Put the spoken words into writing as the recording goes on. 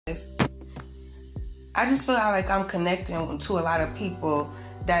I just feel like I'm connecting to a lot of people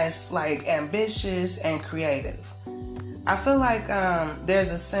that's like ambitious and creative. I feel like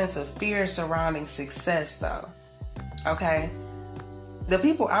there's a sense of fear surrounding success though. Okay? The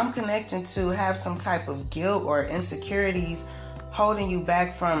people I'm connecting to have some type of guilt or insecurities holding you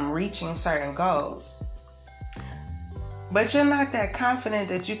back from reaching certain goals. But you're not that confident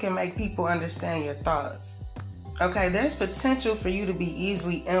that you can make people understand your thoughts. Okay, there's potential for you to be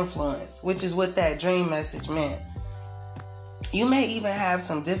easily influenced, which is what that dream message meant. You may even have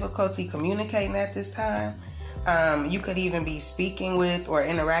some difficulty communicating at this time. You could even be speaking with or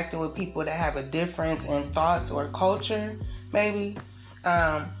interacting with people that have a difference in thoughts or culture, maybe.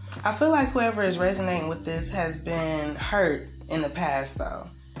 I feel like whoever is resonating with this has been hurt in the past, though,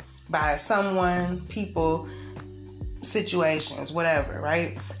 by someone, people, situations, whatever,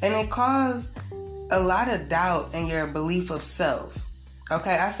 right? And it caused a lot of doubt in your belief of self.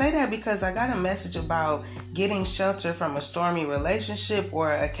 Okay, I say that because I got a message about getting shelter from a stormy relationship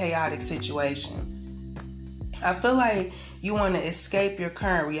or a chaotic situation. I feel like you want to escape your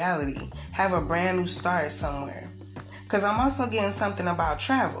current reality, have a brand new start somewhere. Because I'm also getting something about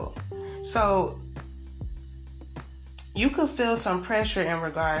travel. So you could feel some pressure in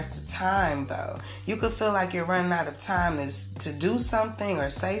regards to time, though. You could feel like you're running out of time to do something or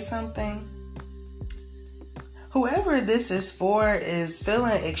say something. Whoever this is for is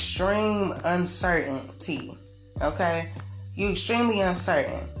feeling extreme uncertainty, okay? You're extremely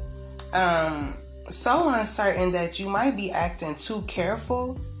uncertain. So uncertain that you might be acting too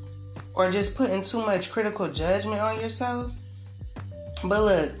careful or just putting too much critical judgment on yourself. But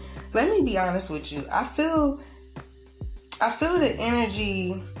look, let me be honest with you. I feel the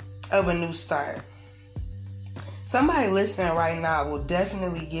energy of a new start. Somebody listening right now will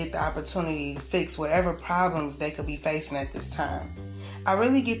definitely get the opportunity to fix whatever problems they could be facing at this time. I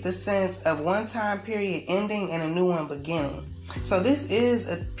really get the sense of one time period ending and a new one beginning. So this is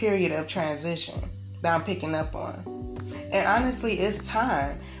a period of transition that I'm picking up on. And honestly, it's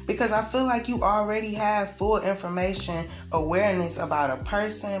time because I feel like you already have full information, awareness about a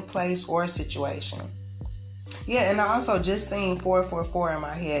person, place, or situation. Yeah, and I also just seen 444 in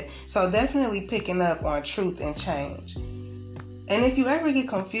my head. So definitely picking up on truth and change. And if you ever get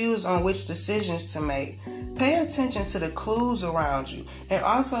confused on which decisions to make, pay attention to the clues around you. And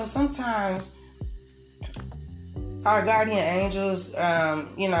also sometimes our guardian angels,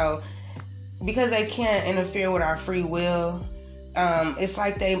 because they can't interfere with our free will, it's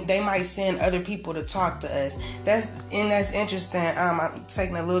like they might send other people to talk to us. That's interesting. I'm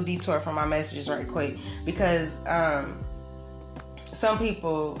taking a little detour from my messages right quick because some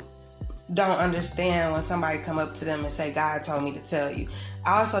people don't understand when somebody come up to them and say, God told me to tell you.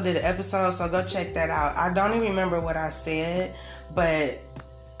 I also did an episode, so go check that out. I don't even remember what I said, but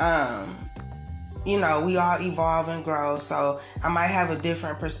we all evolve and grow, so I might have a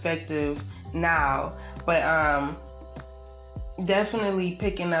different perspective now, but definitely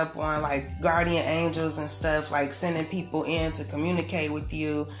picking up on like guardian angels and stuff, like sending people in to communicate with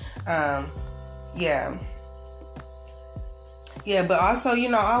you. But also,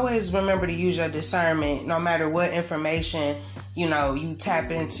 always remember to use your discernment no matter what information, you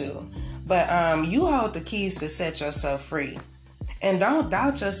tap into. But you hold the keys to set yourself free. And don't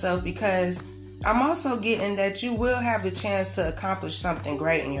doubt yourself, because I'm also getting that you will have the chance to accomplish something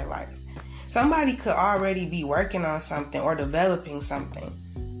great in your life. Somebody could already be working on something or developing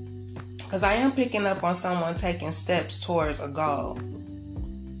something. Because I am picking up on someone taking steps towards a goal.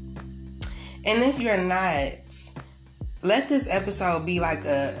 And if you're not, let this episode be like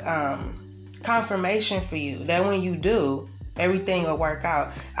a confirmation for you that when you do, everything will work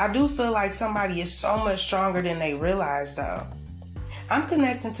out. I do feel like somebody is so much stronger than they realize, though. I'm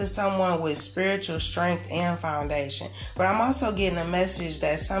connecting to someone with spiritual strength and foundation. But I'm also getting a message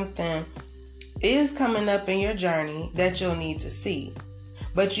that something is coming up in your journey that you'll need to see.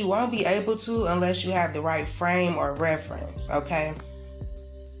 But you won't be able to unless you have the right frame or reference, okay?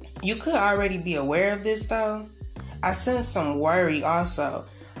 You could already be aware of this, though. I sense some worry also.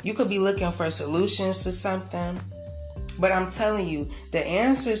 You could be looking for solutions to something. But I'm telling you, the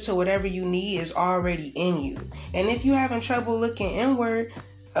answers to whatever you need is already in you. And if you're having trouble looking inward,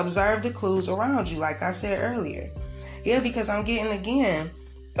 observe the clues around you, like I said earlier. Yeah, because I'm getting, again,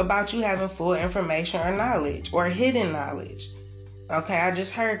 about you having full information or knowledge or hidden knowledge. Okay, I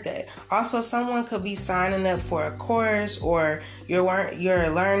just heard that. Also, someone could be signing up for a course, or you're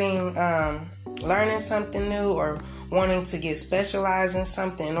learning something new, or wanting to get specialized in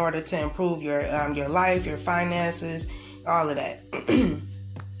something in order to improve your life, your finances, all of that.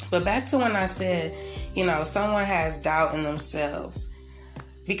 But back to when I said, someone has doubt in themselves.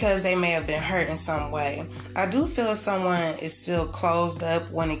 because they may have been hurt in some way. I do feel someone is still closed up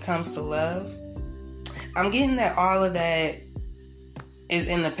when it comes to love. I'm getting that all of that is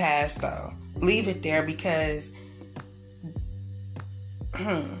in the past though. Leave it there because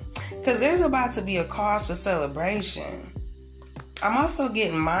there's about to be a cause for celebration. I'm also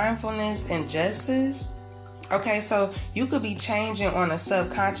getting mindfulness and justice. Okay, so you could be changing on a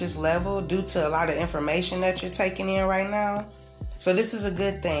subconscious level due to a lot of information that you're taking in right now. So this is a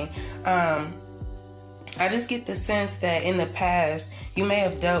good thing. I just get the sense that in the past, you may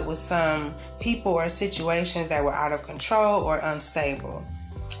have dealt with some people or situations that were out of control or unstable.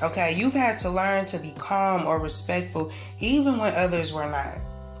 Okay, you've had to learn to be calm or respectful even when others were not.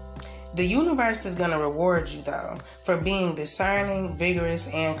 The universe is going to reward you, though, for being discerning, vigorous,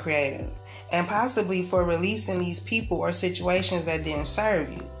 and creative, and possibly for releasing these people or situations that didn't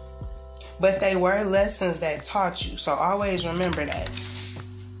serve you. But they were lessons that taught you, so always remember that.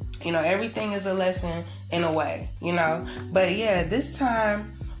 You know, everything is a lesson in a way, you know. But yeah, this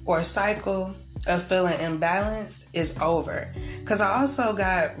time or cycle of feeling imbalanced is over. Because I also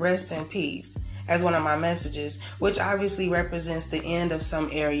got rest in peace as one of my messages, which obviously represents the end of some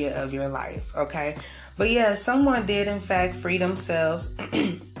area of your life, okay? But yeah, someone did in fact free themselves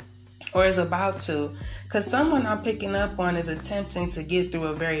or is about to, because someone I'm picking up on is attempting to get through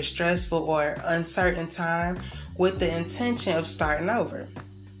a very stressful or uncertain time with the intention of starting over.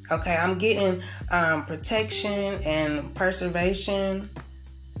 Okay, I'm getting protection and preservation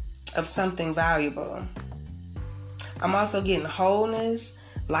of something valuable. I'm also getting wholeness,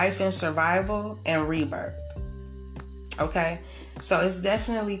 life and survival, and rebirth. Okay, so it's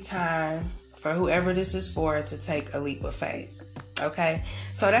definitely time for whoever this is for to take a leap of faith. Okay,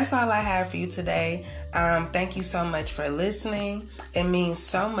 so that's all I have for you today. Thank you so much for listening. It means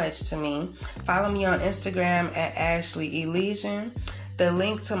so much to me. Follow me on Instagram at Ashley Elysian. The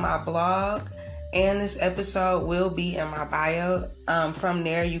link to my blog and this episode will be in my bio. From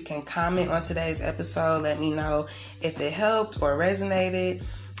there, you can comment on today's episode. Let me know if it helped or resonated,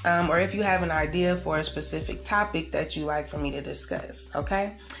 or if you have an idea for a specific topic that you like for me to discuss.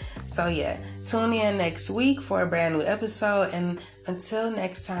 Okay? So yeah, tune in next week for a brand new episode. And until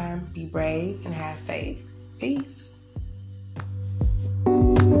next time, be brave and have faith. Peace.